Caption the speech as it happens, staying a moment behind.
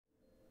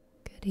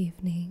Good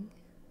evening,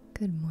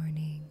 good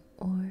morning,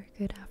 or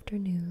good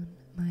afternoon,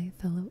 my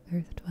fellow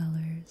earth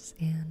dwellers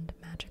and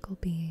magical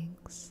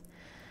beings.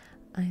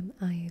 I'm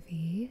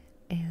Ivy,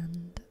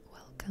 and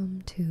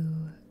welcome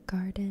to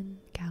Garden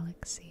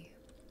Galaxy.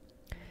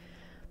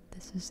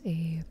 This is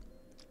a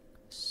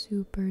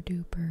super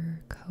duper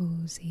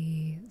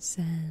cozy,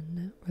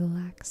 zen,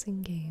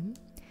 relaxing game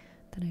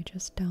that I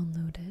just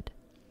downloaded.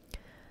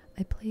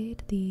 I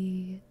played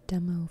the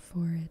demo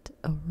for it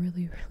a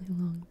really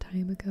long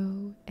time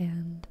ago,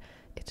 and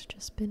it's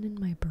just been in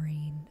my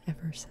brain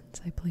ever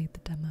since I played the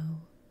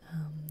demo.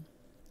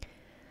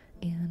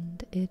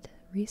 And it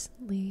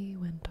recently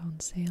went on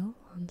sale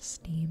on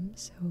Steam,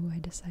 so I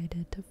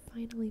decided to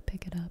finally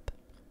pick it up.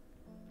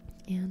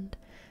 And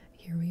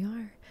here we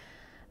are.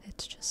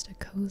 It's just a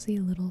cozy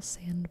little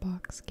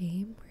sandbox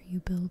game where you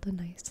build a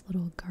nice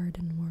little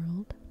garden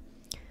world.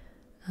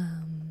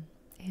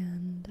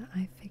 And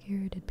I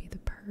figured it'd be the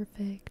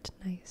perfect,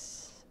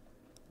 nice,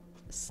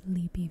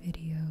 sleepy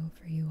video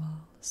for you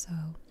all. So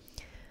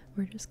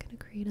we're just gonna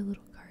create a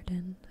little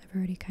garden. I've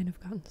already kind of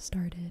gotten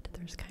started.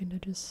 There's kind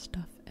of just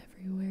stuff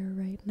everywhere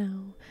right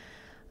now.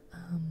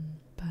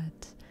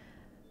 But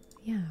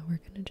yeah, we're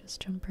gonna just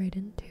jump right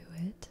into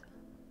it.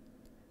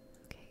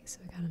 Okay, so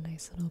we got a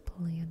nice little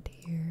plant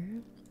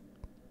here.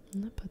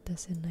 I'm gonna put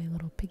this in my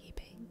little piggy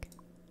bank.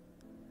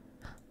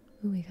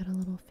 Ooh, we got a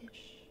little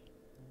fish.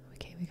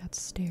 Okay, we got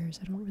stairs.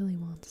 I don't really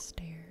want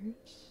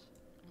stairs.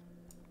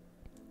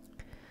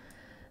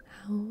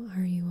 How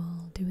are you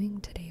all doing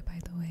today, by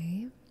the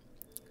way?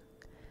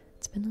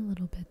 It's been a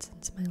little bit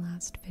since my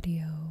last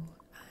video.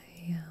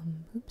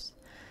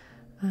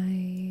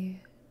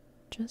 I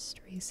just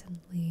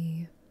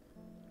recently,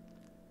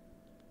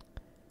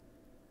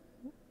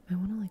 I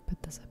want to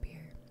put this up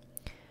here.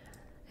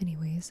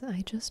 Anyways,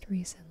 I just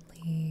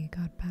recently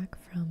got back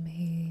from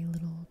a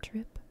little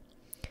trip.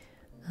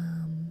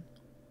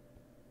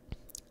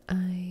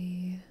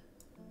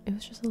 It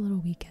was just a little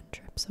weekend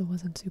trip, so it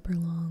wasn't super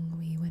long.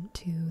 We went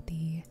to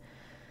the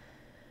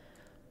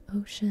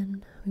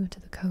ocean, we went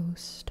to the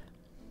coast,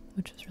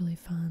 which was really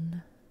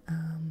fun.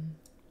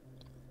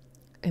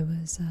 It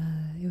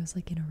was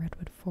like in a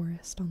redwood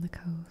forest on the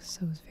coast,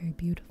 so it was very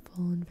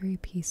beautiful and very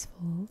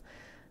peaceful.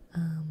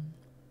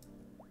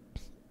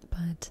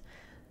 But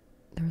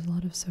there was a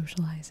lot of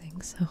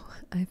socializing, so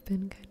I've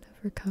been kind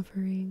of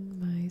recovering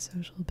my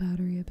social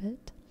battery a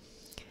bit.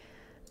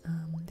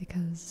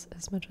 Because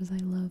as much as I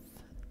love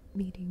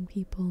meeting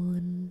people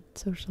and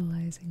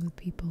socializing with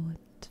people,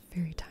 it's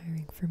very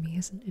tiring for me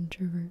as an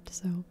introvert.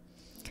 So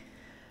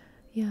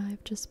yeah,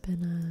 I've just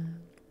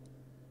been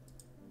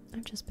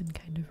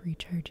kind of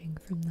recharging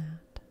from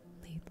that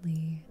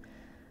lately.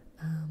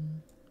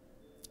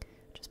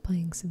 Just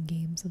playing some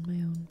games on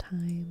my own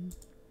time.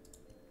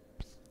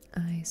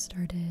 I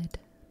started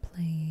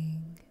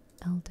playing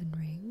Elden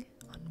Ring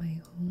on my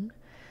own,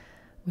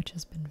 which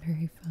has been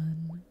very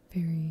fun,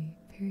 very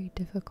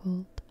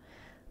difficult,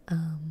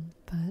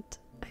 but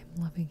I'm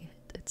loving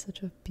it. It's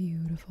such a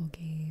beautiful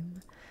game.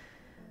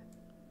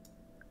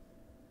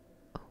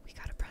 Oh, we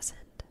got a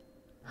present.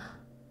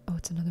 Oh,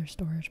 it's another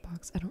storage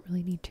box. I don't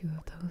really need two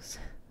of those.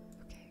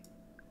 Okay.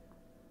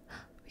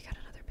 We got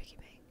another piggy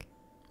bank.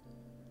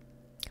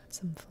 Got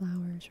some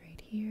flowers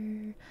right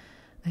here.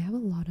 I have a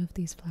lot of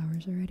these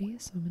flowers already,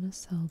 so I'm gonna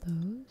sell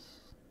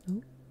those.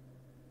 Nope.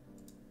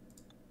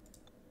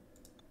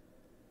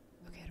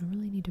 Okay, I don't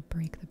really need to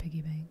break the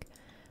piggy bank.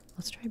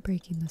 Let's try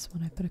breaking this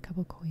one. I put a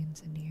couple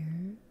coins in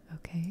here.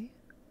 Okay.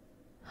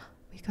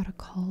 We got a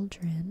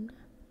cauldron.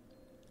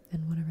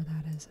 And whatever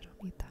that is, I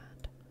don't need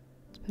that.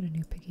 Let's put a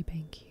new piggy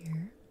bank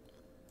here.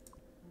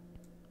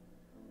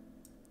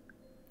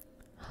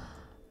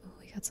 Oh,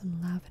 we got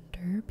some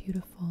lavender.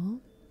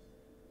 Beautiful.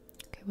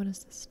 Okay, what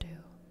does this do?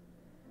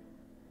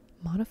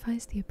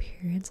 Modifies the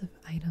appearance of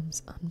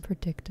items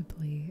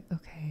unpredictably.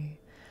 Okay.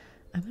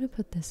 I'm gonna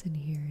put this in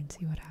here and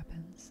see what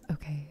happens.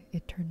 Okay,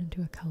 it turned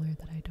into a color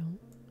that I don't.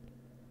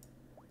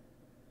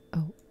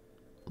 Oh,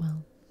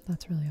 well,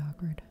 that's really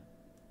awkward.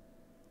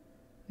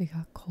 We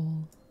got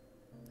coal.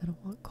 I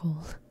don't want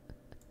coal.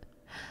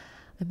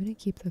 I'm gonna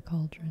keep the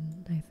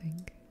cauldron, I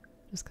think,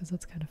 just because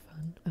that's kind of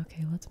fun.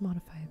 Okay, let's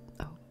modify.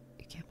 Oh,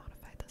 you can't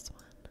modify this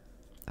one.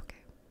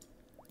 Okay.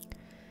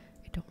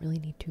 I don't really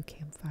need two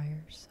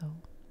campfires, so.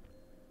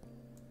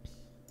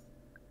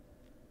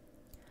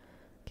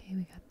 Okay,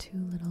 we got two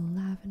little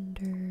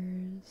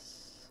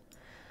lavenders.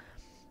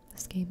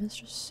 This game is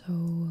just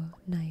so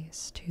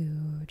nice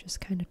to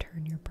just kind of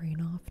turn your brain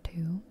off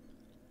to.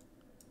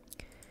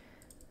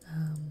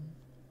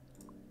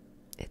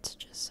 It's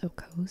just so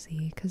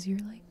cozy because you're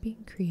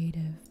being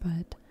creative,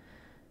 but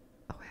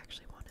oh, I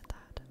actually wanted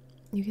that.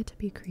 You get to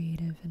be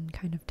creative and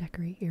kind of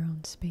decorate your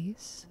own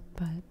space,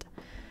 but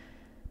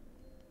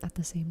at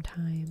the same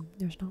time,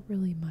 there's not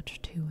really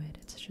much to it.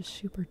 It's just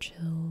super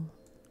chill.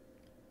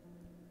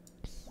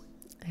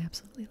 I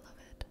absolutely love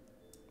it.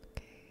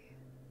 Okay.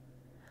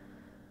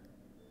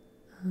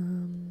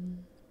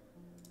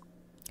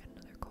 Got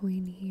another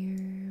coin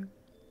here.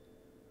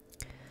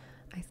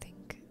 I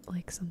think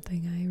like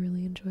something I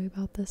really enjoy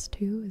about this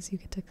too is you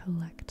get to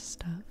collect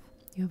stuff.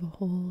 You have a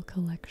whole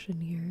collection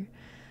here.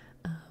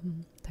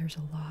 There's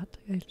a lot.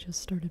 I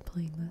just started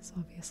playing this,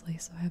 obviously,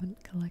 so I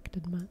haven't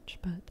collected much,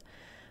 but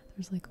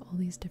there's like all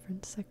these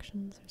different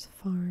sections. There's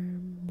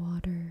farm,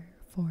 water,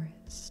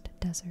 forest,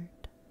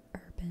 desert,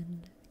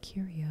 urban,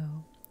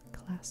 curio,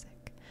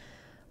 classic,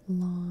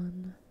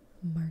 lawn,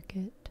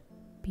 market,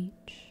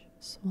 beach,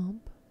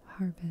 swamp,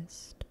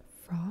 harvest,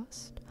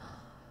 frost,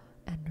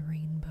 and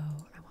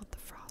rainbow. I want the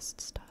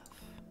frost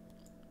stuff.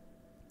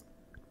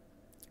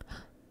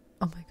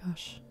 Oh my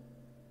gosh.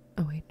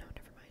 Oh wait, no,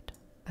 never mind.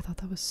 I thought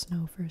that was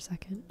snow for a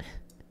second.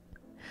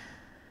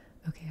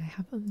 Okay, I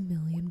have a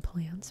million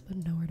plants, but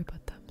nowhere to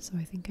put them, so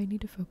I think I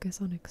need to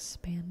focus on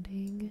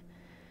expanding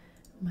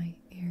my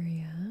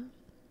area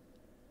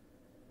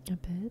a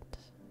bit.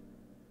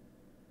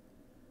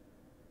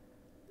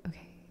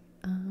 Okay,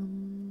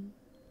 I'm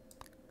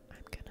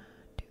gonna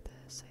do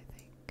this, I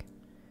think.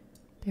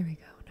 There we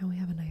go. Now we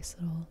have a nice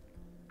little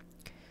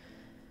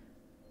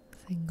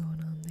thing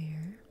going on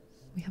there.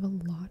 We have a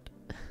lot.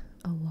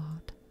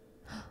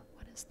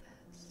 What is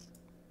this?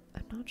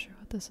 I'm not sure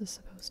what this is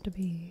supposed to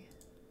be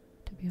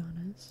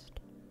honest.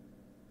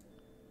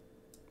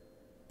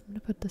 I'm gonna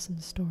put this in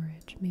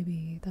storage.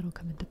 Maybe that'll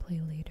come into play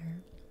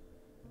later.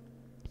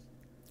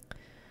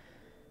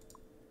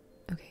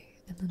 Okay,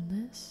 and then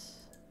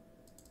this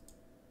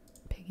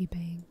piggy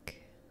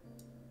bank,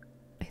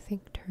 I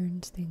think,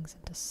 turns things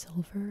into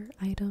silver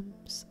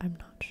items. I'm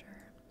not sure.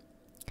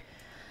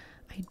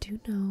 I do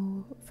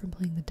know from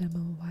playing the demo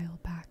a while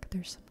back,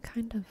 there's some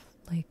kind of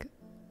like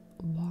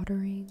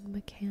watering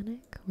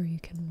mechanic where you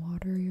can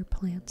water your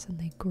plants and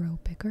they grow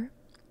bigger.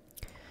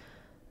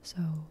 So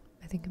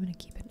I think I'm gonna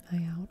keep an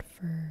eye out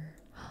for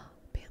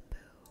bamboo.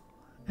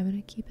 I'm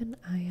gonna keep an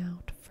eye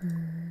out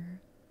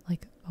for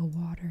like a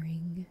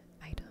watering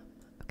item.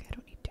 Okay, I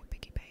don't need 2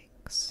 piggy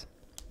banks.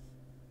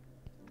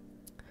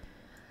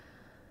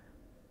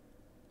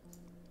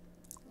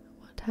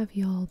 What have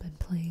y'all been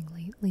playing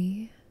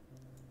lately?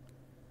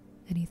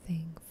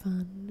 Anything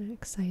fun,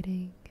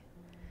 exciting?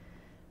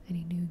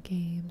 Any new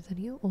games?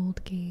 Any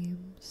old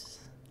games?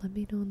 Let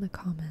me know in the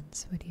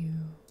comments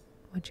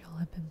what y'all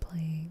have been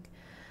playing.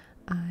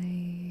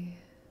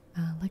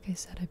 Like I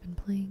said, I've been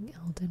playing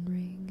Elden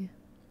Ring.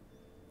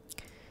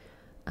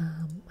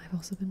 I've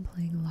also been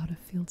playing a lot of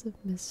Fields of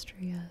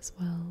Mystery as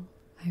well.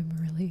 I'm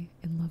really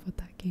in love with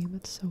that game.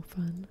 It's so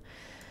fun.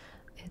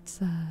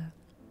 It's I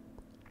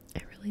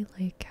really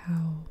like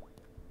how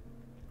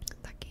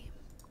that game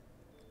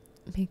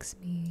makes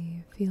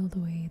me feel the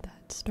way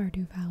that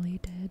Stardew Valley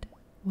did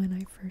when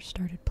I first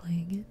started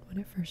playing it, when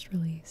it first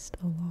released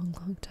a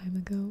long time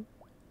ago.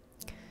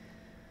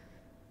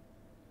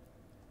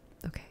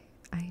 Okay,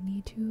 I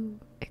need to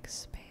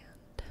expand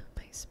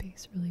my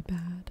space really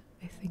bad.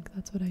 I think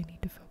that's what I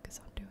need to focus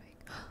on doing.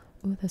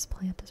 Oh, this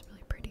plant is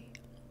really pretty.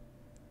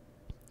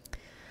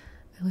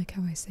 I like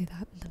how I say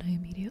that and then I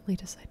immediately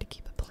decide to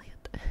keep a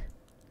plant.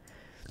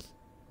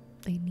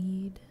 I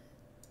need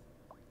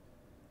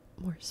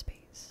more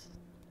space.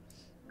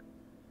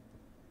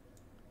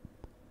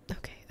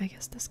 Okay, I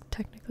guess this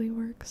technically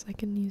works. I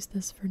can use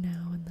this for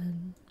now and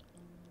then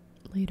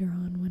later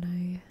on when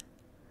I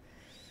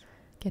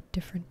get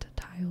different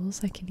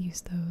tiles I can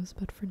use those,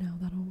 but for now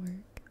that'll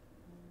work.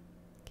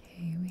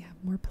 Okay, we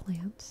have more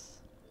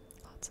plants.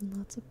 Lots and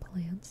lots of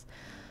plants.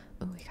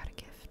 Oh, we got a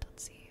gift.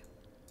 Let's see.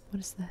 What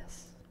is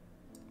this?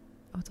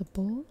 Oh, it's a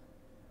bowl?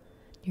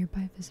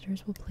 Nearby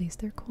visitors will place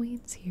their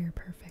coins here.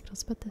 Perfect.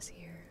 Let's put this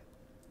here.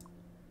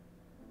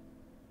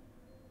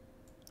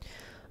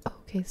 Oh,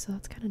 okay, so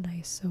that's kind of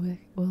nice. So it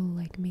will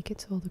like make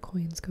it so all the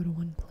coins go to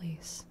one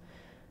place.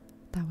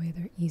 That way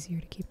they're easier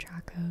to keep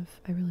track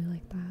of. I really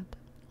like that.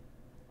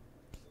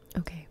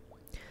 Okay,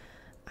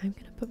 I'm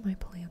gonna put my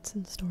plants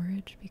in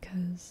storage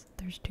because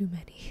there's too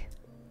many.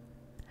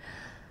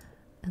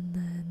 And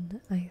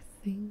then I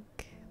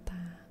think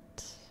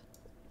that,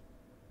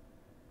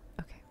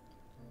 okay,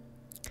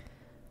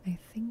 I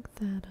think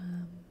that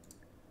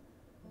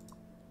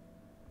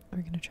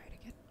we're gonna try to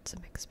get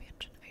some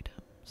expansion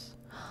items.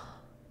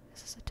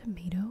 Is this a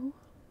tomato?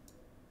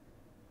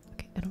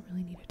 Okay, I don't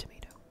really need a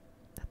tomato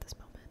at this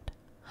moment.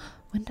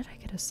 When did I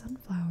get a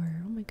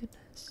sunflower? Oh my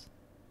goodness.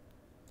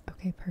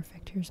 Okay,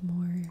 perfect. Here's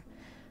more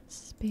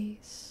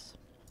space.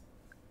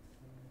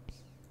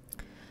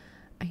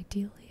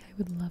 Ideally, I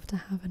would love to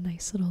have a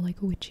nice little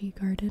like witchy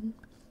garden,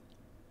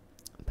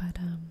 but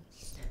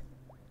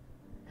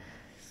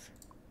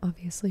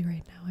obviously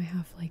right now I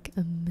have like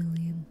a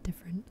million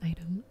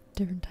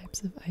different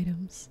types of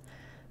items.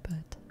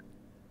 But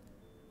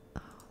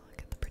oh, look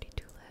at the pretty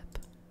tulip.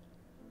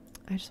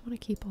 I just want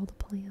to keep all the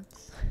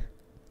plants.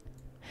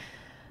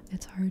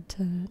 It's hard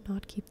to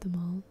not keep them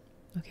all.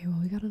 Okay, well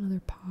we got another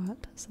pot,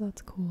 so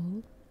that's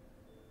cool.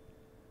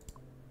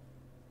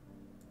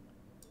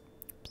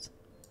 Oops.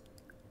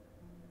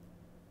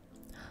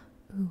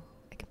 Ooh,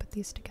 I can put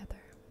these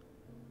together.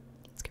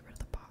 Let's get rid of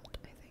the pot,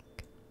 I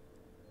think.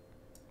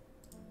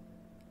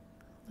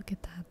 Look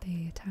at that,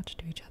 they attach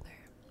to each other.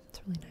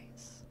 It's really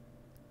nice.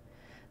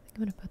 I'm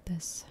gonna put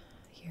this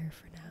here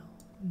for now,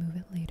 move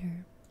it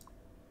later.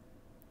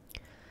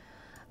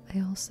 I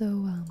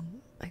also,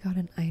 I got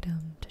an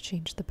item to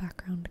change the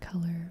background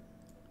color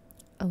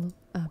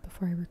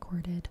before I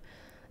recorded,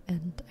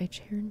 and I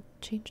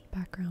changed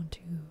background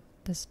to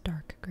this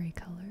dark gray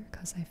color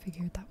because I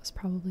figured that was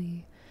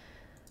probably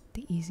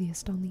the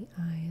easiest on the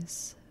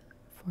eyes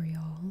for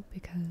y'all,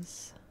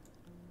 because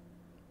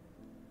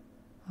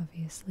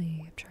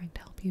obviously I'm trying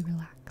to help you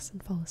relax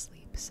and fall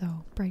asleep,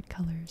 so bright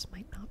colors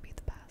might not be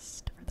the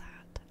best for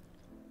that.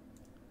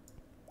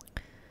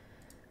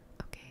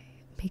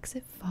 Okay, makes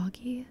it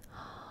foggy?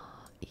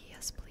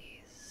 Yes,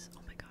 please.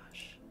 Oh my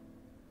gosh.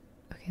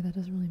 Okay, that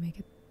doesn't really make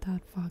it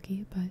that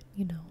foggy, but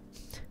you know.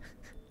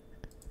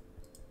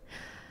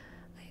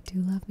 I do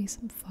love me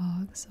some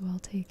fog, so I'll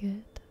take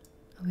it.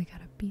 Oh, we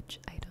got a beach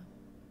item.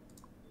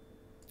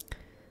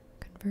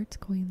 Converts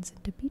coins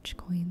into beach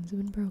coins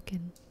when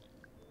broken.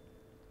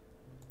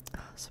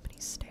 Oh, so many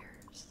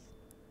stairs.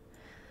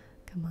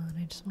 Come on,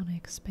 I just want to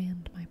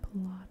expand my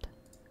plot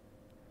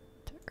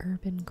to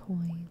urban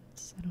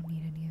coins. I don't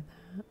need any of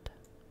that.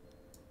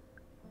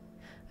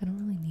 I don't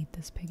really need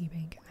this piggy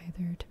bank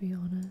either, to be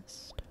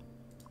honest.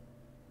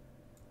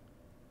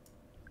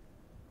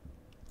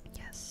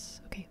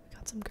 Yes, okay, we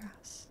got some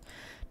grass.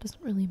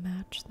 Doesn't really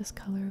match this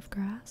color of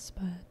grass,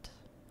 but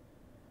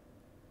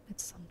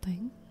it's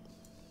something.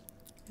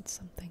 It's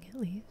something at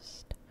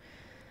least.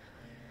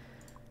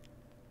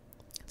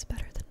 It's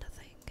better than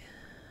nothing,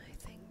 I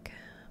think.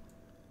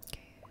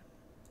 Okay.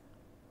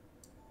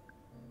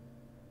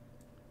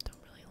 Don't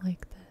really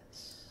like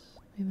this.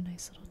 We have a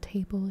nice little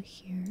table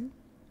here.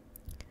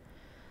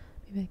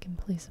 Maybe I can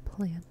place a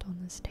plant on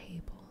this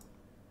table.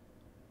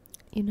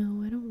 You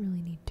know, I don't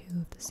really need two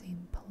of the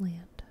same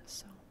plant,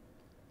 so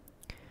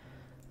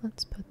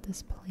let's put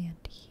this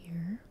plant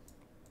here,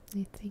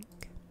 I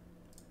think.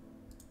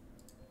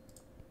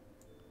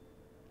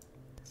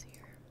 This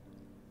here.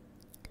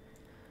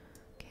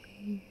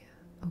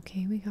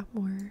 Okay, we got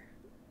more.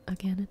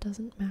 Again, it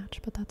doesn't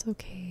match, but that's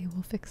okay.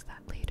 We'll fix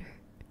that later.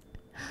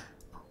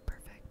 Oh,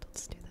 perfect.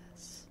 Let's do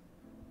this.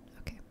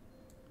 Okay.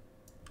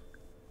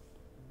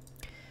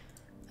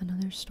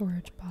 Another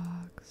storage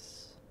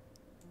box.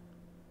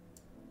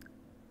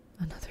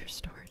 Another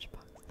storage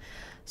box.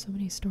 So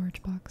many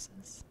storage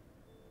boxes.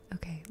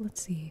 Okay,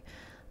 let's see.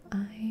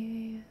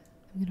 I'm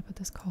gonna put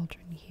this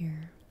cauldron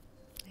here,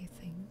 I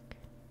think.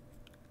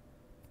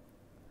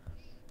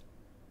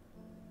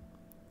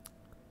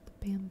 The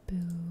bamboo.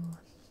 I'm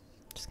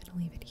just gonna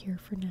leave it here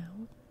for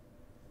now.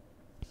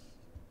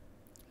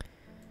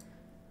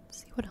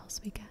 See what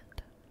else we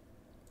get.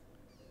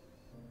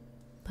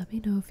 Let me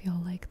know if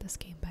y'all like this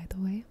game, by the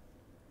way.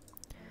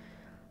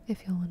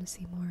 If y'all want to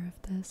see more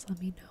of this, let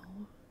me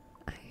know.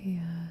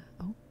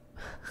 Oh.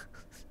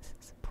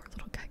 This poor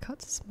little guy got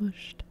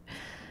smushed.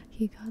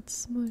 He got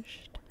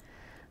smushed.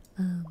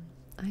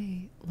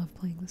 I love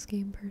playing this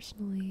game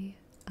personally.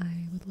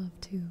 I would love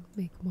to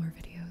make more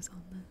videos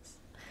on this.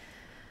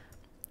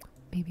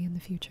 Maybe in the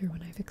future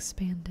when I've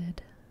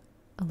expanded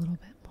a little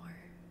bit more.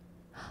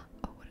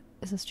 Oh, what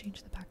is this?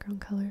 Change the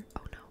background color?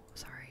 Oh no,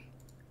 sorry.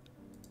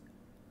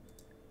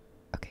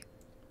 Okay,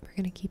 we're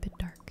gonna keep it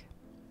dark.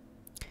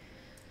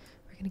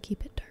 We're gonna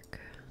keep it dark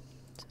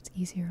so it's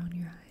easier on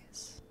your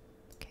eyes.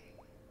 Okay.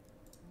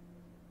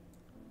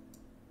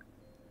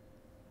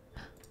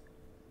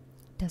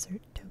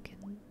 Desert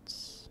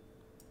tokens.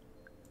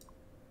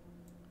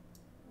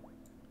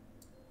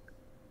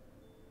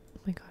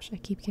 Oh my gosh, I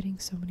keep getting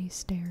so many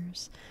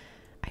stairs.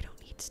 I don't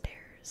need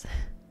stairs.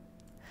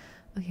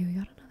 Okay, we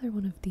got another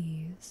one of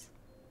these.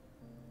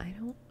 I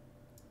don't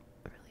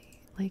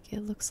really like,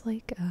 it looks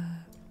like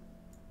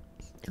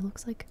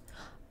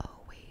oh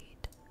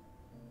wait.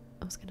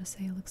 I was gonna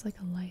say it looks like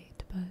a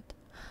light, but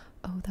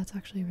oh, that's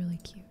actually really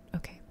cute.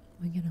 Okay,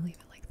 we're gonna leave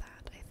it like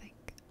that, I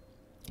think.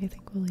 I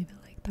think we'll leave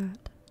it like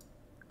that.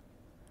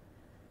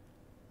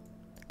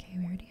 Okay,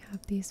 we already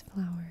have these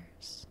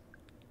flowers.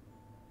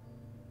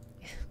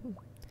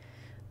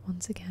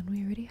 Once again,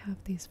 we already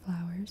have these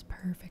flowers.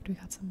 Perfect. We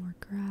got some more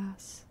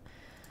grass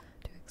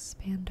to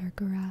expand our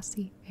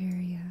grassy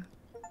area.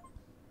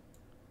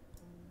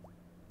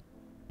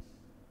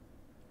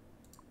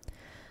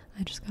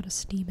 I just got a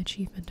Steam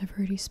achievement. I've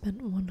already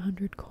spent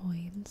 100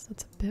 coins.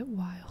 That's a bit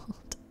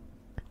wild.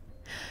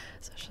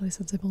 Especially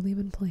since I've only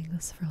been playing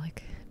this for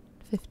like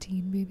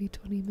 15, maybe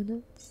 20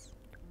 minutes.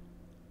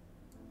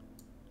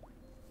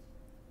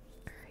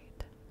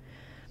 Alright.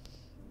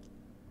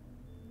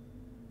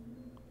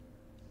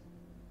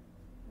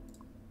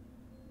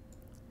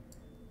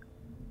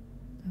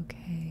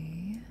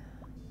 Okay.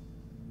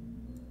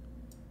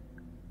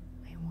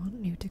 I want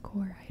new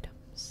decor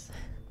items.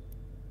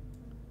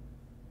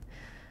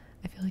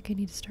 I feel like I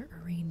need to start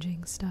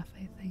arranging stuff,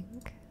 I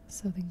think,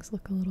 so things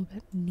look a little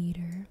bit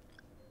neater.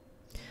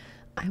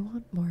 I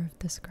want more of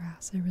this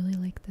grass. I really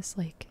like this,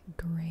 like,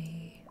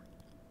 gray,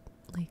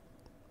 like,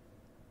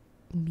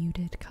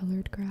 muted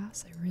colored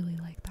grass. I really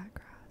like that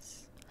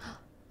grass.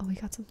 Oh, we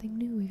got something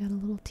new. We got a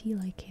little tea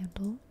light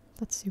candle.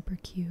 That's super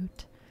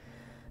cute.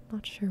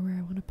 Not sure where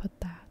I want to put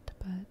that,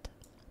 but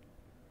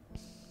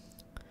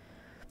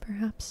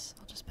perhaps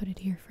I'll just put it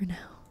here for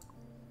now.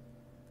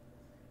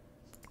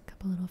 A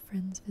couple little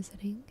friends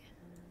visiting.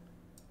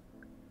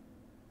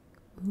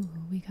 Ooh,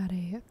 we got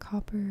a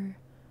copper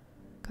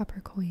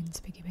coins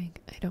piggy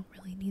bank. I don't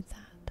really need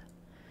that.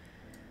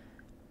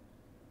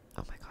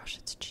 Oh my gosh,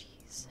 it's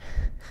cheese.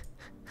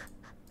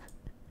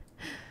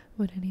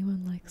 Would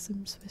anyone like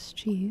some Swiss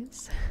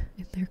cheese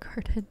in their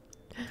garden?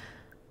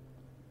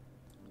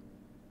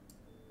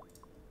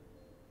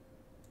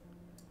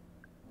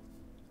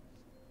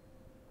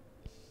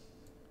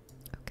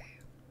 Okay.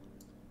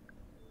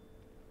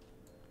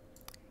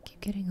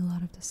 Keep getting a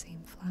lot of the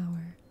same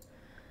flour.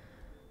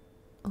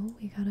 Oh,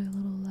 we got a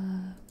little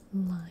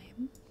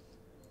lime.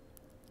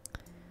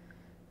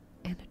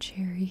 And a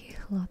cherry.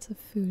 Lots of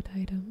food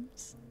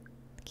items.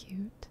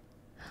 Cute.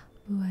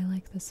 Ooh, I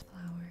like this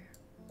flower.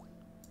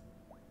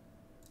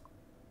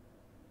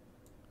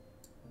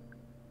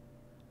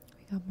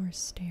 We got more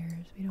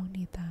stairs. We don't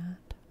need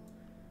that.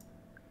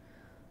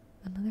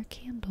 Another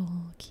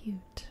candle.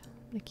 Cute.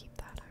 I'm gonna keep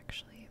that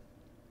actually.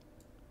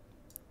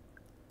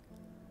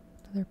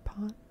 Another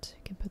pot.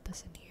 You can put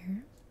this in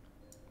here.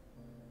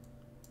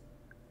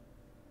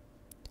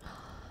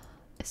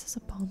 Is this a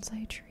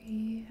bonsai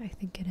tree? I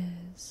think it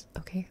is.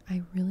 Okay,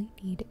 I really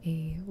need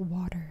a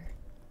water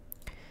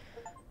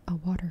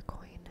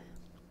coin.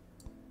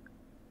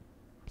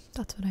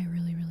 That's what I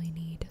really, really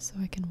need, so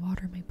I can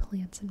water my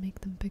plants and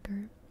make them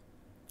bigger.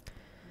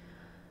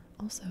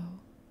 Also,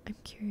 I'm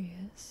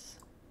curious.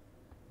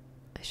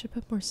 I should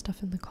put more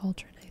stuff in the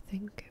cauldron, I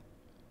think.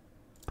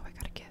 Oh, I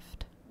got a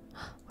gift.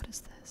 What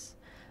is this?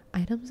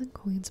 Items and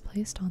coins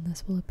placed on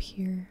this will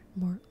appear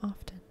more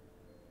often.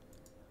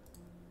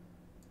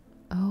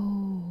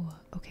 Oh,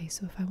 okay,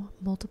 so if I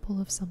want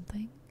multiple of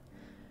something,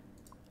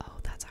 oh,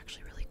 that's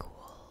actually really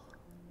cool.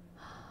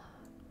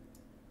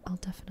 I'll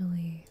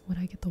definitely, when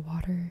I get the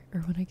water,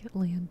 or when I get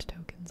land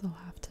tokens, I'll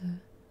have to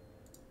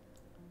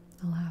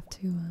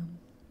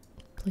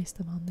place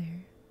them on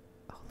there.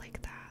 Oh,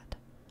 like that.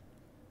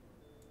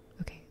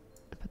 Okay,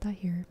 I'll put that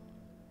here.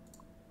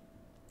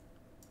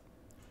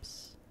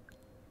 Oops.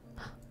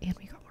 And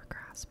we got more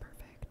grass,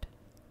 perfect.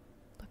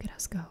 Look at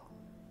us go.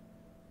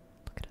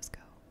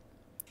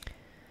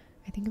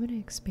 I think I'm going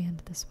to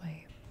expand this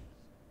way.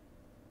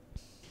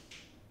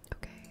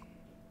 Okay.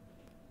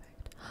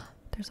 Perfect.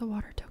 There's a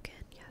water token.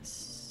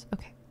 Yes.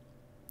 Okay.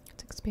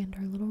 Let's expand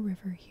our little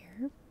river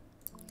here.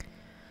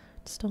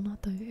 It's still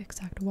not the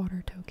exact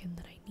water token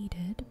that I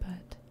needed,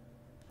 but...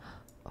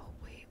 Oh,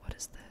 wait. What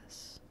is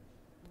this?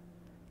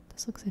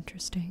 This looks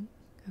interesting.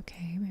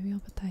 Okay, maybe I'll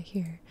put that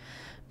here.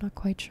 I'm not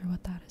quite sure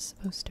what that is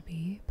supposed to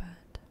be,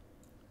 but...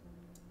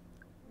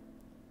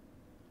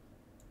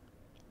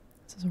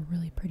 This is a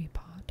really pretty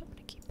pot. I'm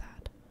gonna keep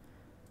that.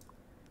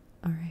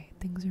 Alright,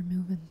 things are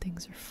moving,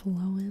 things are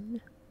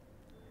flowing.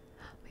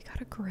 We got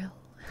a grill.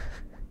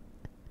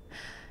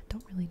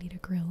 Don't really need a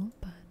grill,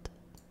 but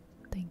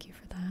thank you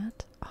for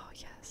that. Oh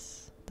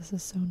yes, this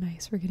is so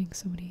nice. We're getting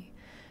so many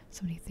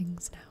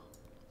things now.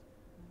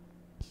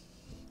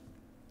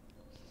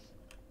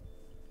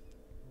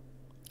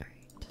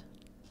 Alright.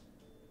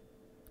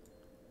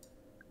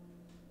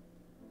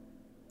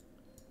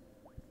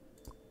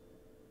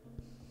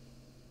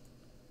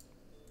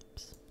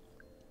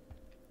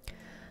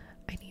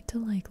 I need to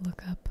like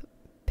look up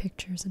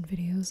pictures and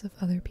videos of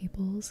other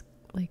people's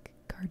like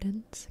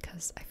gardens,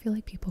 because I feel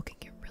like people can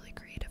get really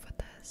creative with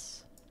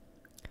this.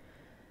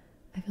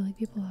 I feel like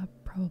people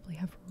probably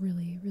have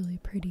really, really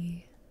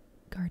pretty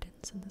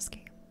gardens in this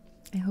game.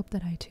 I hope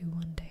that I too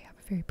one day have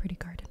a very pretty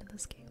garden in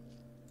this game.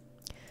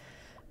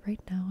 Right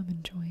now I'm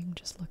enjoying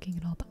just looking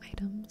at all the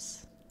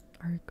items.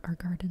 Our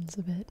garden's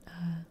a bit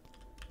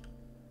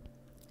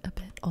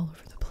all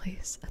over the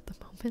place at the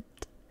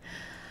moment.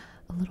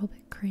 A little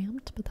bit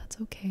cramped, but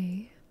that's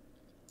okay.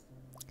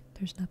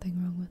 There's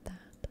nothing wrong with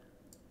that.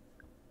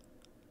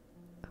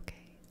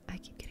 Okay, I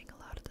keep getting a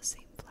lot of the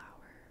same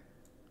flower.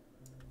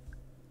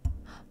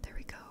 There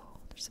we go.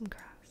 There's some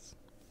grass.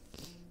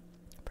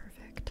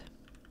 Perfect.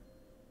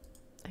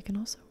 I can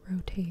also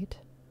rotate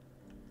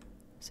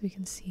so we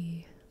can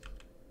see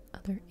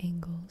other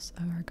angles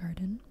of our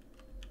garden,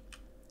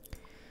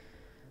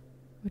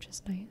 which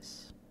is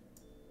nice.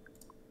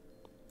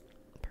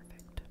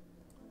 Perfect.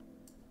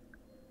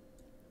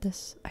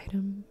 This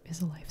item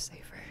is a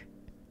lifesaver.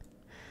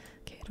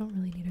 Okay, I don't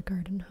really need a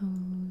garden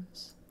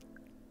hose.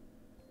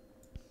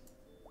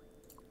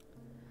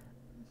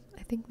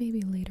 I think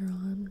maybe later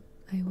on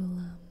I will,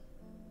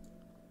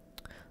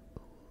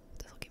 ooh,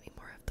 this will give me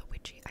more of the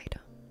witchy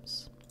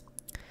items.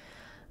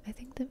 I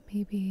think that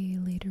maybe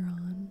later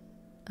on,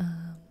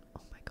 oh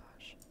my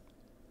gosh,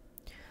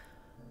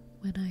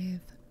 when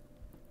I've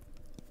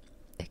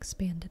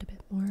expanded a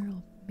bit more,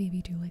 I'll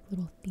maybe do like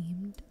little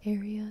themed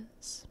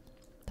areas.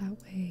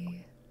 That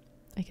way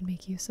I can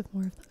make use of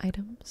more of the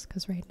items,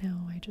 because right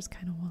now I just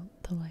kind of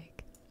want the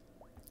like,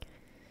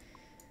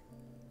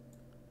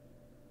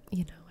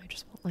 you know, I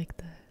just want like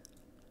the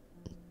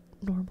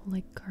normal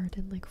like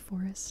garden, like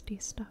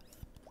foresty stuff.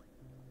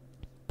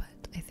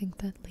 But I think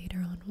that later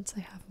on, once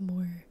I have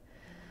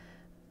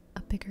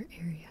a bigger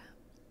area,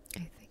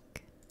 I think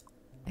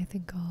I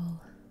think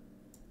I'll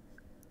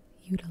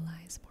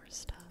utilize more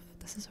stuff.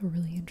 This is a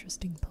really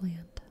interesting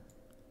plant.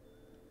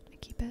 I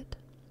keep it.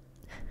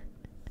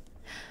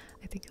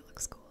 I think it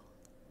looks cool.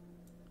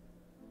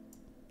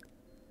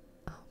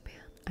 Oh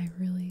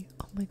man,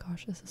 oh my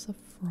gosh, this is a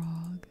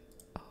frog.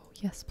 Oh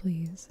yes,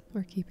 please.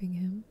 We're keeping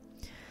him.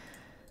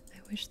 I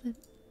wish that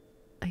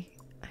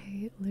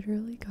I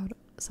literally got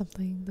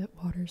something that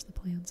waters the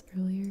plants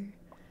earlier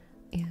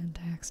and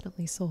I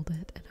accidentally sold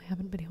it and I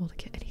haven't been able to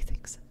get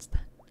anything since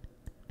then.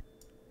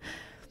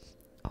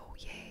 Oh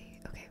yay,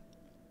 okay.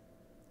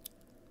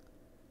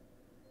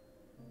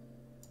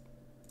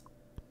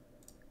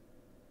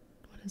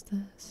 What is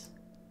this?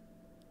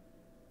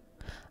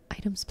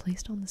 Items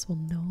placed on this will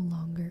no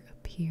longer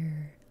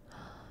appear.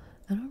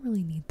 I don't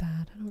really need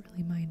that. I don't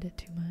really mind it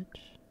too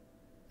much.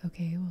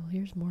 Okay, well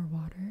here's more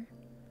water.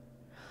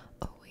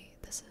 Oh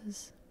wait, this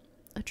is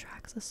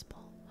attracts a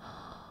small.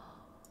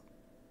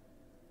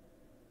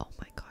 Oh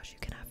my gosh, you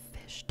can have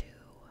fish too.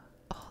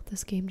 Oh,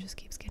 this game just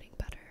keeps getting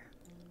better.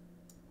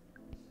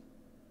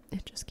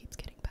 It just keeps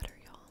getting better,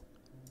 y'all.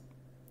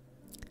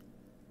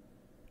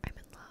 I'm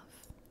in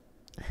love.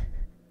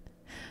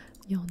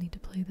 Y'all need to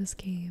play this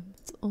game.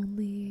 It's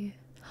only...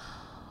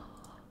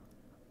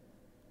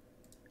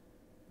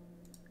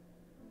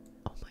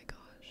 Oh my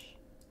gosh.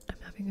 I'm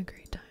having a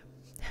great time.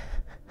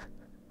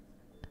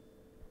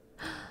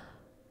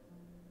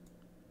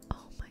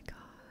 Oh my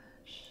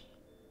gosh.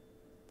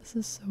 This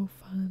is so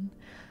fun.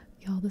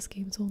 Y'all, this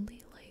game's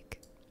only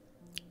like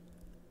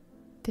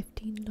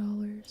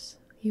 $15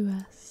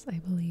 US, I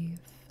believe.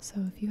 So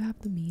if you have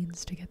the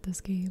means to get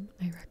this game,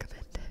 I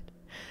recommend it.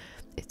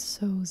 It's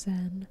so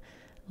zen.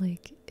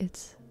 Like,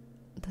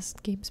 this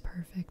game's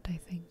perfect, I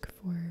think,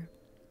 for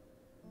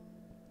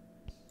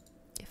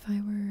if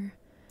I were...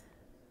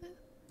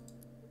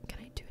 Can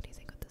I do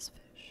anything with this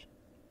fish?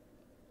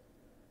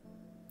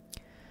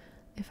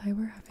 If I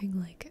were having,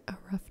 like, a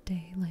rough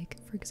day, like,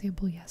 for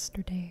example,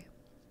 yesterday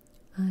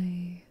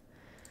I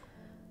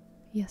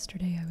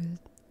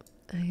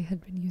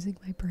had been using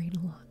my brain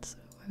a lot, so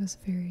I was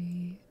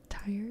very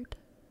tired,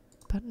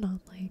 but not,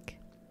 like,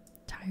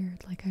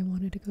 tired like I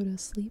wanted to go to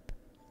sleep.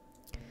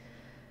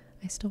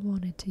 I still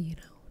wanted to, you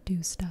know,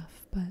 do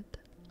stuff, but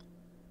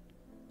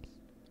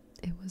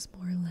it was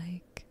more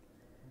like,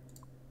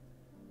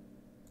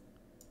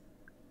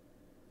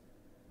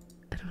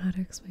 I don't know how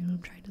to explain what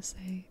I'm trying to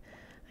say.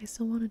 I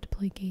still wanted to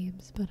play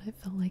games, but I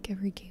felt like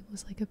every game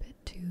was like a bit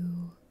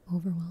too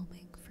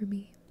overwhelming for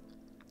me.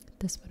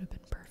 This would have been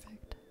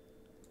perfect.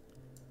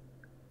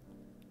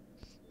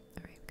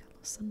 Alright, we got a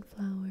little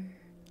sunflower.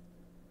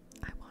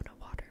 I want to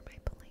water my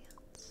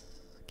plants.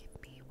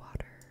 Give me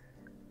water.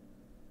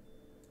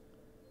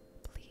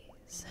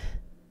 Please.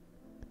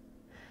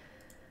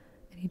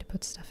 I need to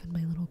put stuff in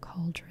my little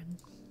cauldron.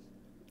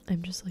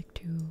 I'm just like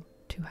too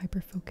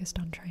hyper focused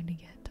on trying to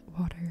get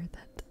water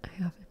that I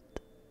haven't.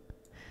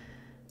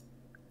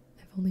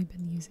 I've only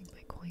been using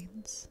my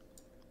coins.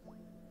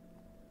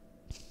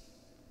 Okay.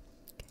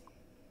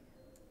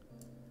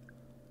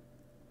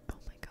 Oh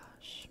my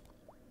gosh.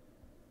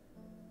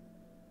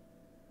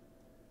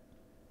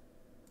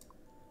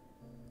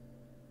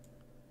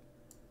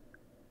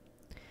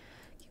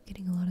 Keep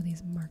getting a lot of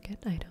these market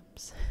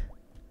items.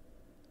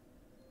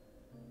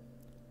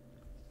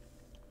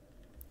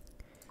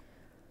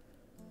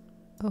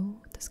 Oh,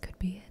 this could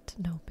be it.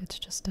 Nope, it's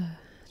just a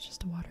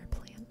water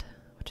plant,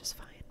 which is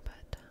fine,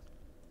 but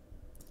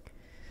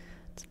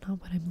it's not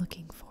what I'm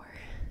looking for.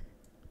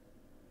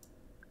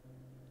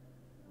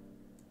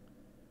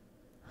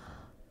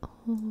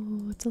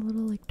 Oh, it's a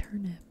little like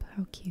turnip.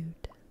 How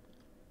cute.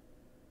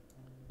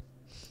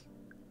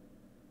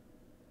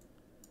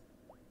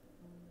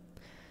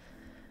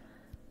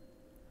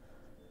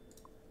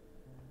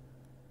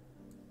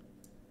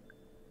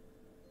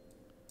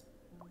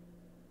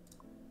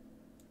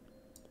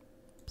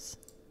 Oops.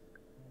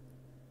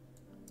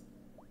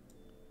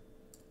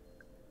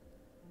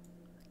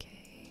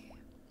 Okay.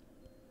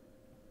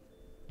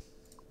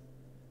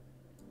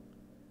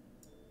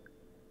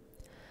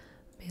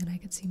 Man, I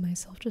could see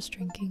myself just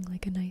drinking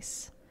like a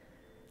nice...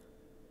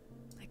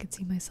 I could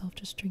see myself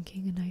just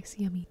drinking a nice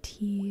yummy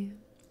tea,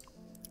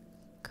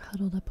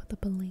 cuddled up with a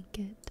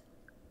blanket.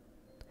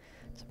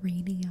 It's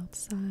raining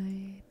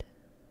outside.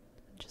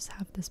 Just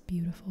have this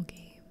beautiful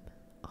game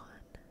on.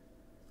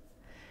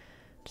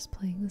 Just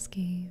playing this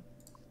game.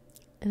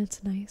 And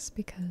it's nice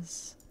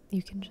because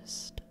you can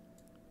just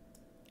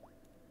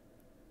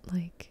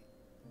like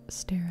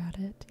stare at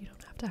it. You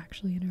don't have to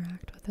actually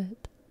interact with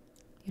it.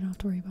 You don't have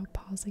to worry about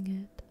pausing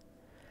it.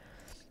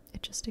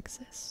 It just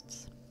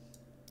exists.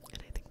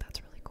 And I think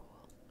that's really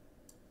cool.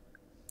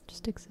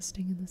 Just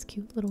existing in this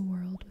cute little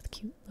world with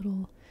cute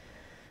little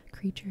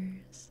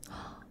creatures.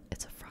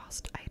 It's a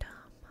frost item.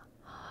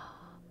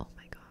 Oh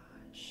my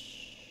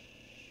gosh.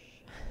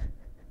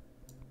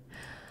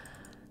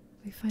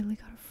 We finally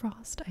got a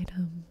frost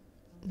item.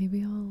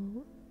 Maybe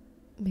I'll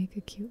make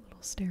a cute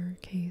little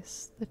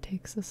staircase that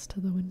takes us to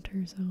the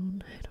winter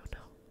zone. I don't know.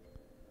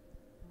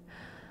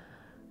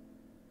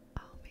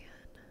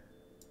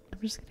 I'm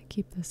just gonna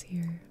keep this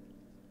here.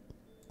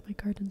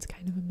 My garden's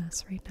kind of a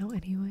mess right now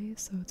anyway,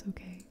 so it's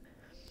okay.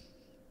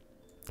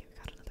 Okay, we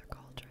got another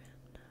cauldron.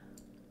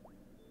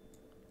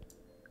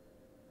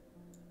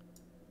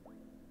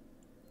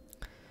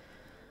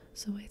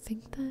 So I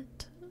think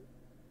that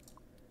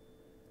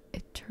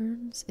it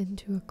turns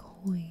into a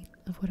coin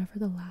of whatever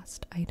the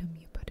last item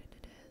you put in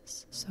it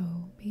is. So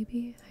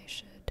maybe I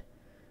should,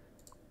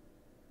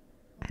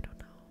 I don't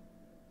know.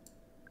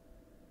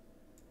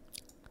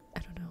 I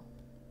don't know.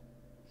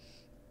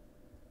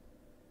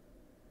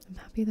 I'm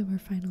happy that we're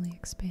finally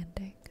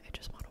expanding. I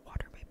just want to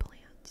water my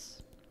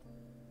plants.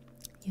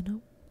 You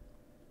know?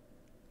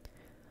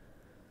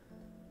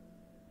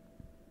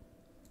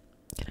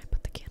 Can I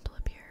put the candle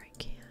up here? I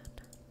can.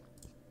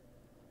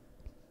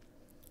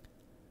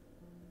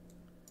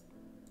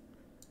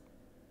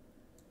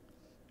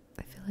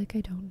 I feel like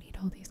I don't need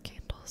all these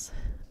candles.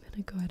 I'm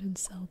gonna go ahead and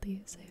sell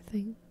these, I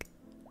think.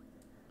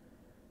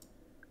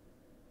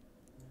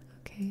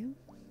 Okay.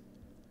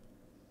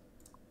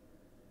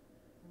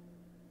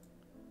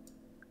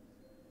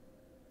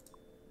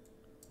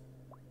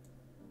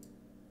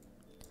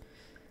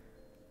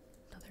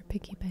 Another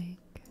piggy bank.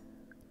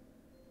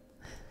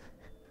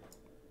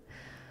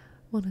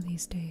 One of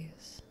these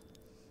days,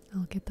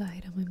 I'll get the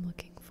item I'm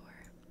looking for.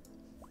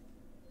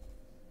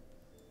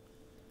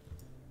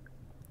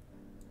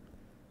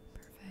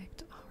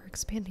 Perfect. Oh, we're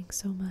expanding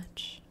so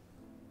much.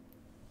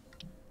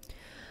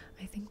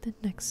 I think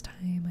that next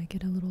time I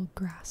get a little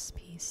grass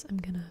piece, I'm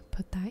gonna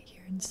put that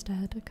here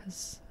instead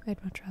because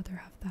I'd much rather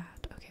have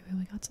that. Okay,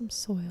 we got some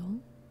soil.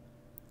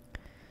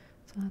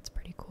 So that's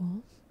pretty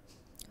cool.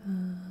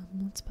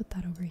 Let's put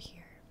that over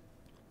here.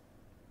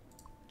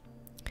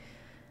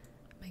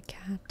 My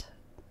cat.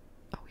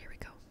 Oh, here we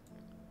go.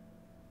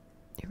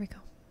 Here we go.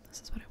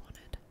 This is what I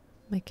wanted.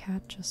 My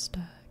cat just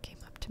came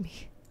up to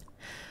me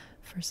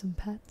for some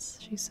pets.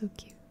 She's so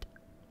cute.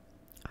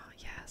 Oh,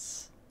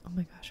 yes. Oh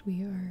my gosh,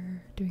 we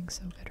are doing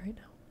so good right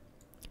now.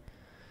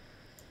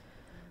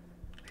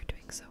 We're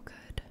doing so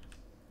good.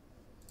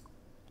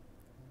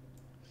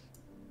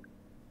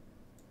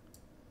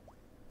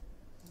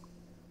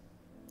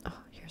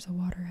 Oh, here's a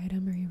water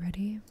item. Are you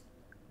ready?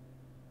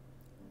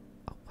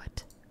 Oh,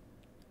 what?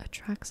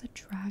 Attracts a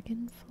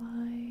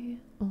dragonfly?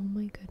 Oh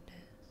my goodness.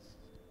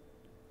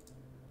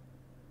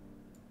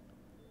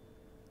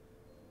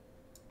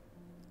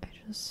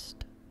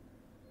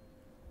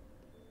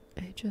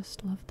 I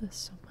just love this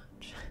so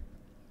much.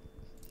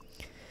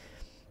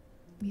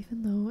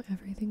 Even though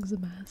everything's a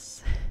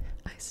mess,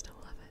 I still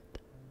love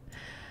it.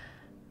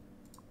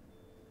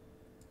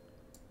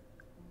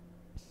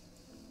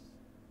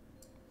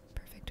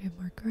 Perfect, we have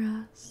more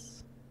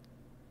grass.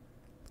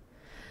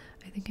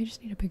 I think I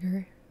just need a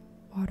bigger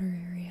water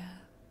area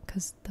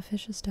because the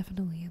fish is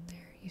definitely in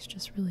there. He's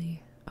just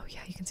really, oh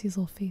yeah, you can see his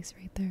little face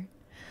right there.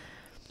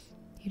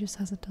 He just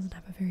doesn't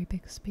have a very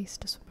big space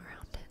to swim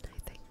around in, I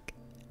think.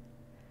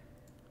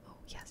 Oh,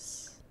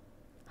 yes.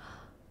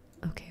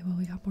 Okay, well,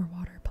 we got more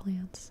water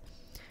plants.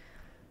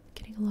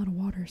 Getting a lot of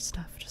water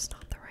stuff, just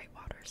not the right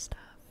water stuff.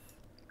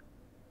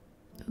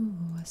 Ooh,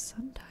 a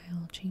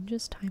sundial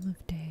changes time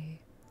of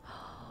day.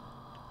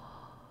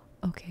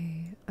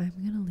 Okay, I'm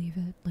gonna leave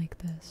it like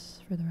this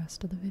for the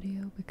rest of the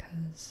video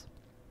because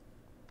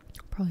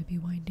I'll probably be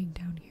winding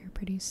down here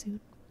pretty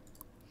soon.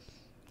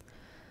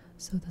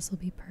 So this will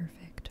be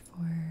perfect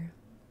for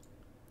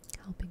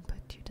helping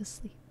put you to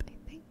sleep, I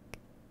think.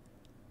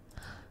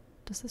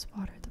 Does this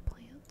water the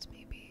plants,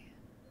 maybe?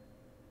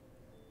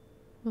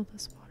 Will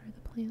this water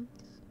the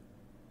plants?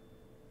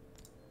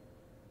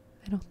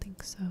 I don't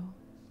think so.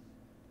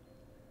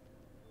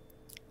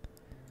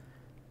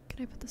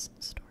 Can I put this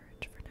in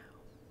storage for now?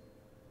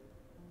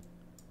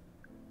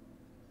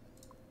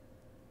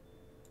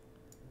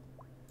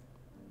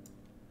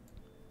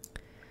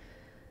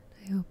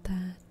 I hope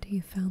that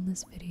you found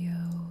this video.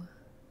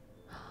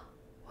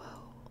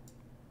 Whoa.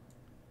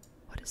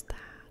 What is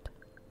that?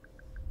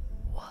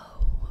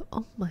 Whoa.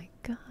 Oh my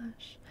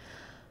gosh.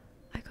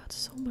 I got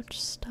so much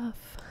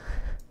stuff.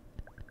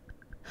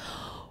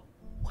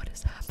 What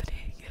is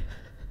happening?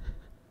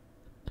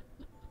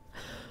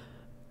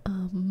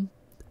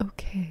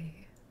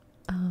 Okay.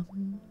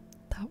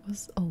 That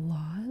was a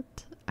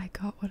lot. I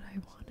got what I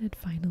wanted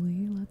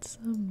finally. Let's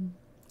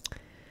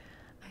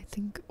I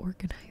think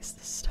organize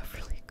this stuff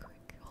really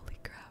quick. Holy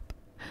crap.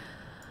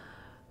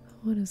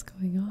 What is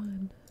going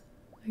on?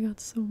 I got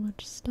so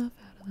much stuff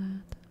out of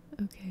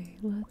that. Okay,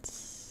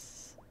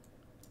 let's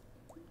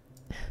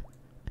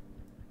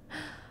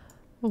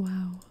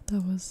wow,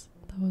 that was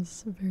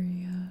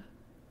very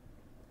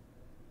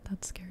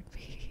that scared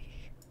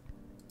me.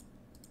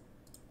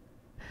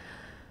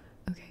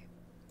 Okay.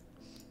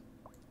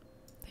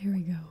 There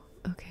we go.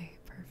 Okay,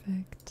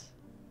 perfect.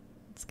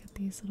 Let's get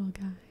these little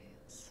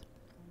guys.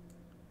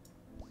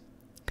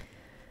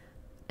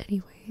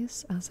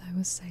 Anyways, as I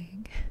was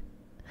saying,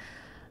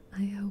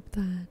 I hope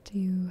that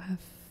you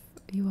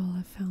all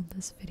have found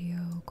this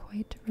video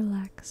quite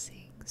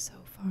relaxing so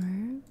far.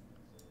 And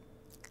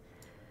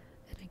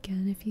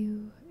again, if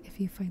you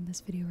find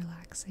this video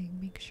relaxing,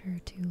 make sure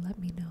to let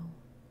me know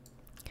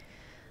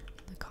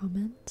in the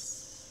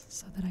comments.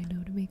 so that I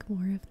know to make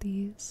more of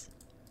these,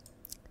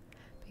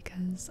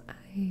 because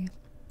I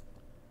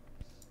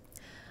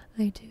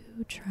do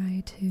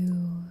try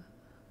to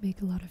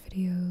make a lot of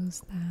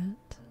videos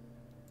that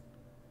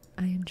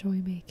I enjoy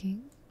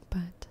making,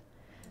 but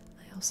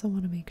I also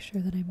want to make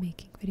sure that I'm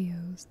making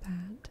videos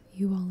that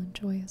you all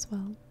enjoy as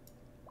well.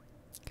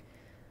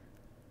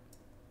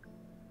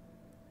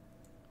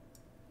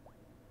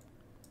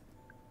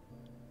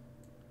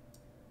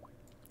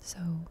 So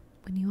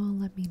when you all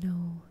let me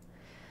know,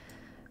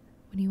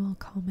 when you all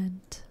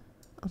comment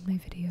on my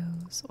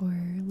videos or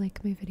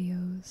like my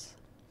videos,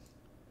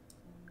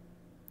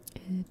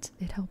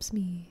 it helps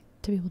me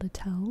to be able to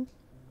tell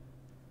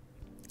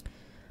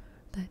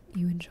that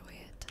you enjoy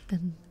it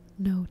and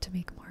know to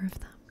make more of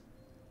them.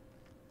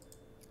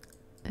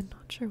 I'm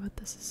not sure what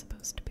this is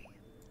supposed to be.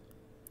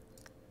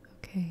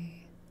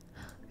 Okay,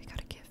 we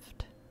got a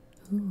gift.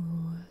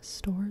 Ooh,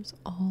 stores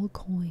all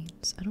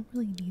coins. I don't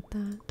really need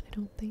that, I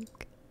don't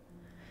think.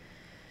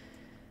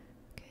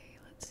 Okay,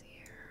 let's see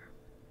here.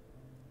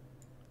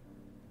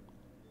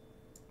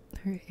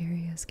 Her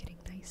area is getting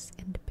nice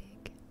and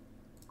big.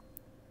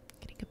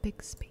 Getting a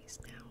big space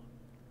now.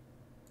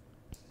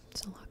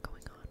 There's a lot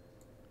going on.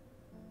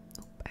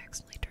 Oh, I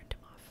accidentally turned him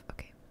off.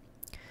 Okay.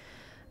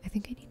 I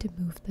think I need to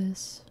move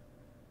this.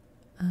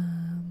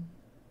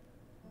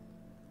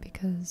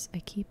 Because I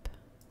keep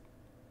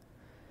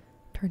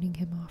turning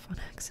him off on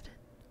accident.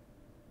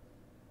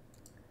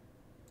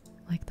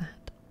 Like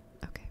that.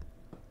 Okay.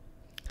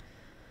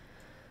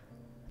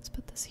 Let's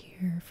put this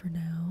here for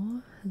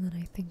now, and then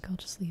I think I'll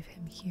just leave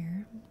him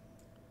here.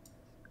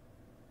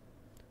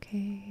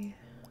 Okay.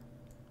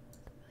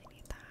 Really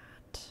need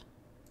that.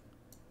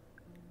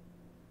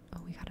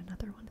 Oh, we got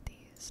another one of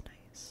these.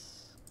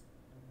 Nice.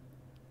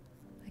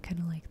 I kind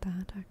of like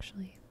that,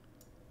 actually.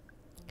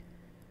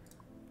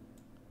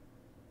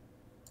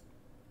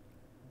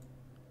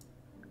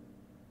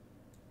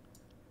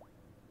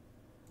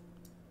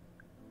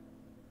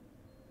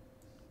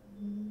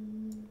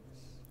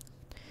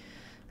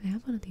 I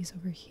have one of these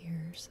over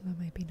here, so that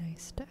might be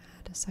nice to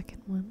add a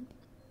second one.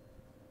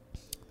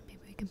 Maybe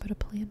we can put a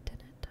plant in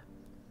it.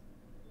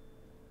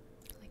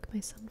 Like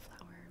my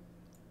sunflower.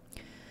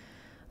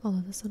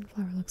 Although the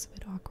sunflower looks a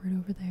bit awkward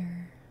over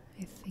there,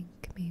 I think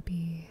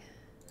maybe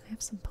I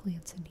have some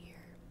plants in here.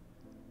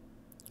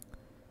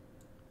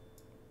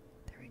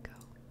 There we go.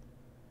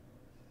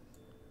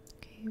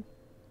 Okay.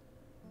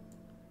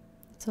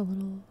 It's a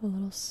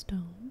little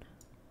stone.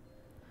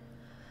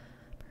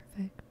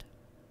 Perfect.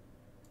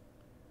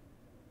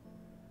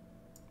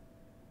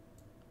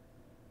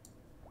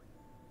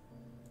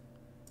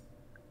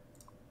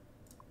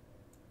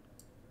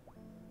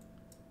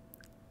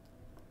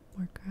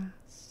 More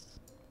grass.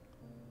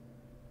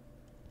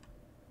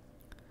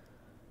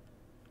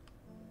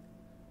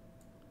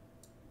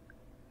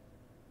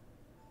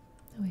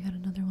 And we got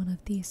another one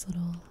of these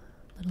little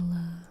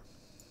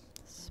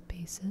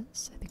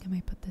spaces. I think I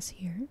might put this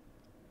here.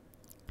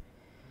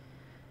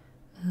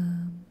 I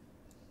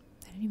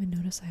didn't even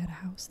notice I had a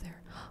house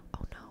there.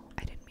 Oh no,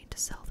 I didn't mean to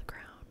sell the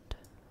ground.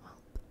 Well,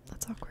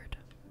 that's awkward.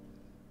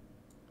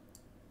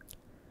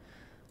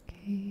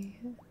 Okay.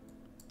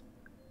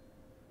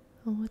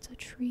 Oh, it's a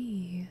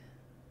tree.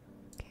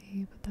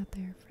 Okay, put that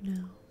there for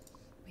now.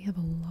 We have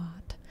a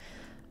lot.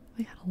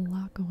 We got a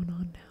lot going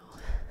on now.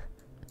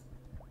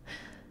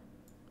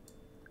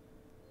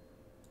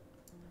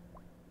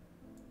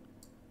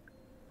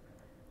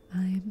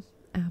 I'm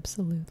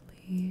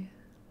absolutely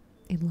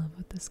in love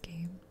with this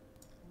game.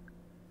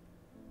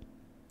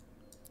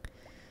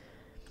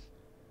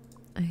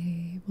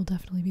 I will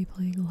definitely be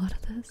playing a lot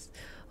of this.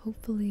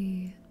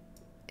 Hopefully,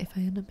 if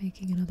I end up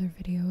making another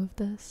video of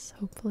this,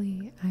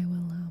 hopefully I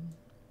will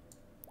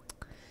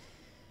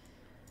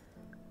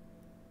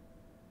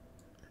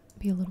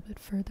be a little bit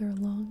further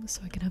along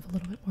so I can have a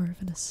little bit more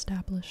of an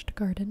established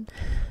garden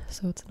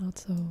so it's not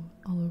so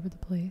all over the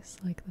place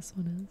like this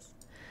one is.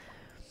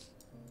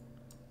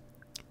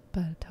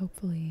 But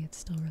hopefully it's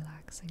still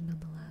relaxing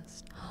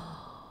nonetheless.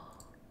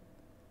 Oh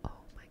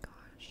my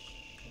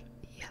gosh.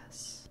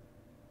 Yes.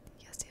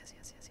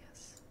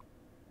 Yes.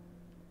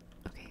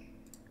 Okay.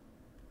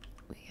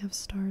 We have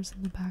stars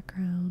in the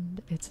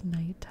background. It's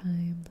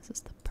nighttime. This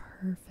is the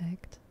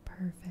perfect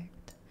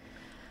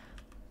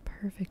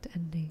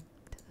ending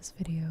to this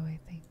video, I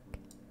think.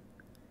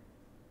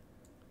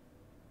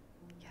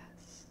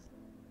 Yes.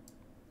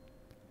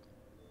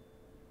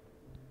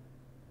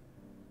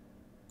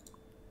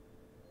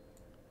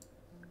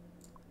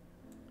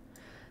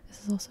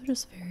 This is also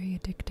just very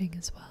addicting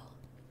as well.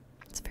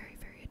 It's very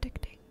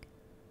addicting.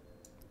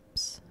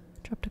 Oops.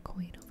 Dropped a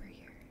coin over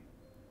here.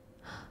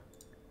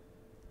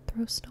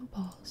 Throw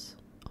snowballs.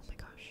 Oh my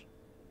gosh.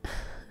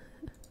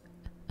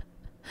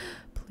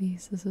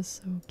 Please, this is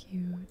so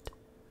cute.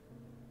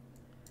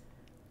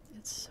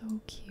 It's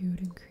so cute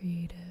and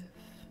creative.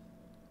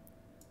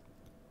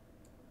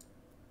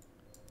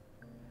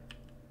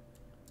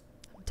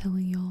 I'm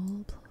telling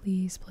y'all,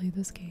 please play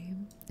this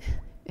game.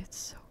 It's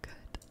so good.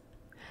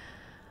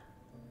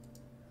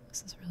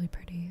 This is really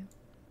pretty.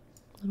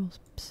 Little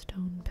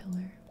stone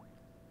pillar.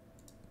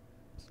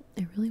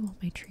 I really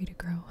want my tree to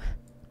grow.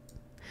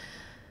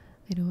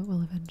 I know it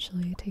will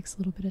eventually. It takes a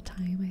little bit of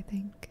time, I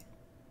think.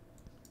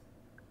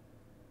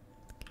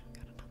 Okay, we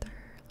got another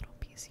little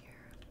piece here.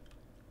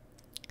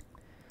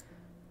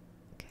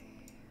 Okay.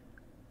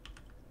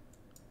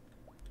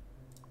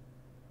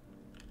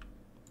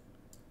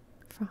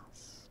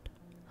 Frost.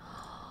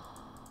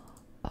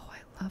 Oh,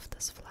 I love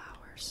this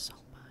flower so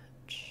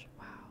much.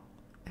 Wow.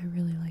 I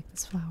really like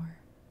this flower.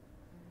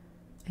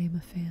 I am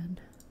a fan.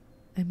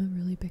 I'm a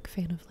really big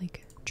fan of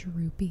like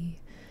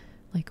droopy,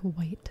 like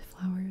white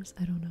flowers.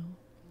 I don't know.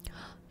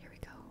 Here we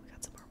go. We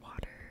got some more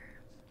water.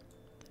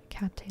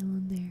 Cattail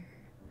in there.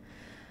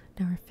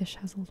 Now our fish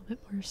has a little bit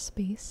more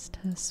space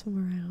to swim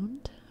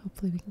around.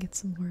 Hopefully we can get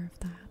some more of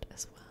that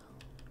as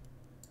well.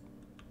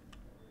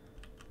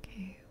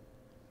 Okay.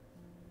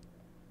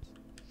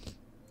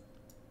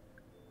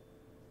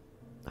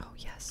 Oh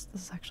yes,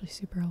 this is actually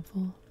super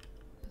helpful.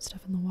 Put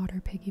stuff in the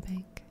water piggy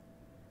bank.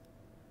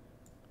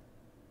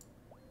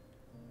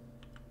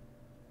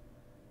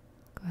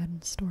 Go ahead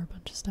and store a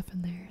bunch of stuff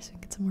in there so we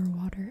can get some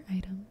more water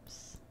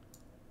items.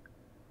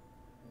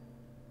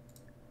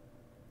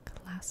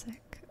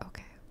 Classic.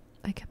 Okay.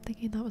 I kept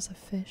thinking that was a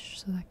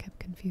fish, so that kept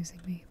confusing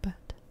me,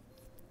 but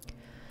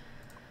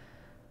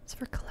it's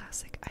for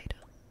classic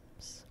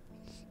items.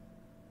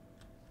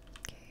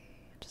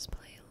 Okay, just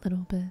play a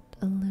little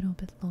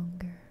bit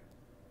longer.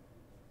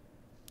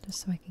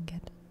 Just so I can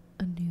get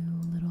a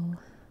new little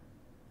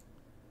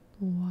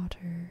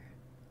water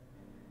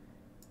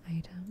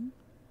item.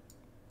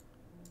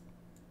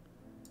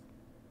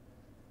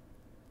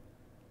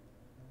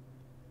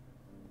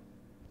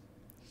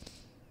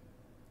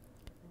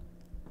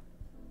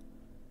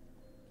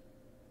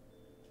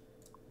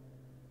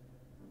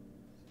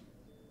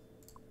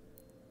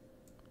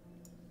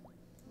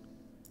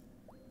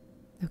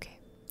 Okay,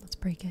 let's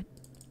break it.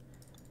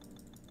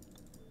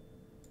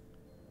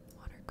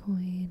 Water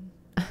coin.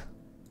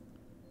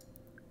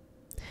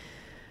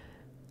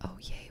 Oh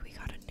yay, we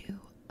got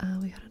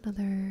we got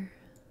another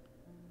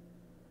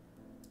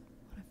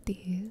one of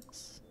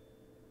these.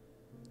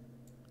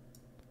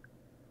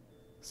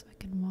 So I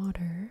can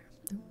water.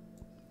 Ooh.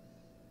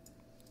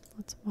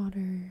 Let's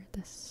water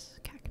this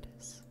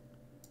cactus.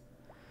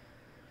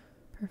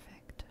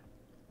 Perfect.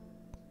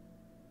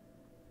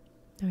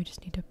 Now I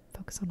just need to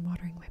focus on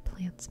watering my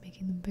plants,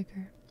 making them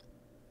bigger.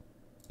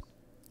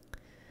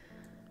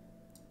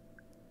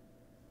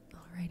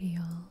 Alrighty,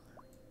 y'all.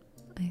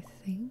 I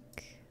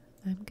think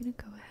I'm gonna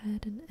go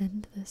ahead and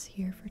end this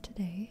here for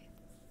today.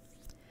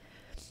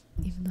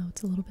 Even though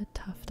it's a little bit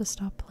tough to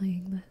stop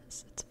playing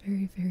this, it's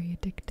very, very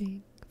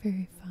addicting,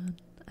 very fun.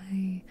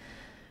 I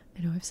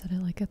know I've said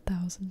it like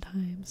 1,000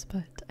 times,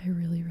 but I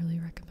really, really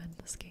recommend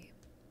this game.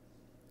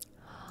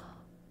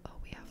 Oh,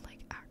 we have like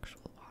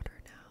actual water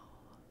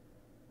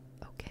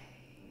now. Okay.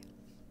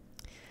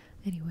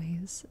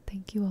 Anyways,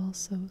 thank you all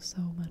so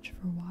much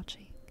for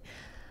watching.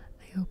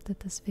 I hope that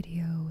this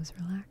video was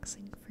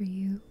relaxing for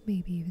you,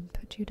 maybe even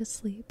put you to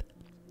sleep.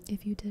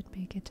 If you did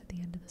make it to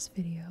the end of this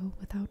video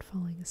without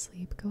falling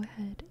asleep, go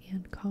ahead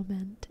and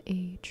comment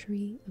a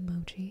tree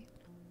emoji.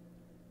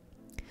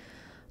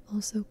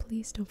 Also,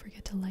 please don't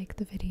forget to like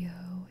the video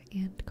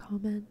and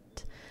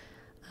comment.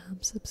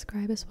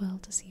 Subscribe as well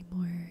to see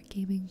more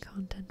gaming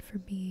content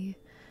from me.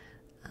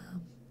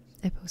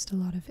 I post a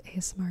lot of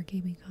ASMR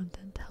gaming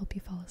content to help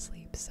you fall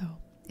asleep, so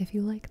if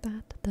you like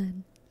that,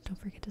 then don't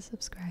forget to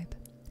subscribe.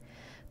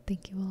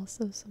 Thank you all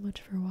so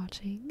much for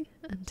watching.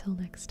 Until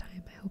next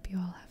time, I hope you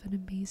all have an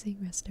amazing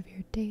rest of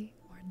your day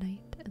or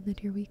night, and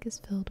that your week is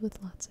filled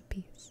with lots of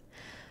peace.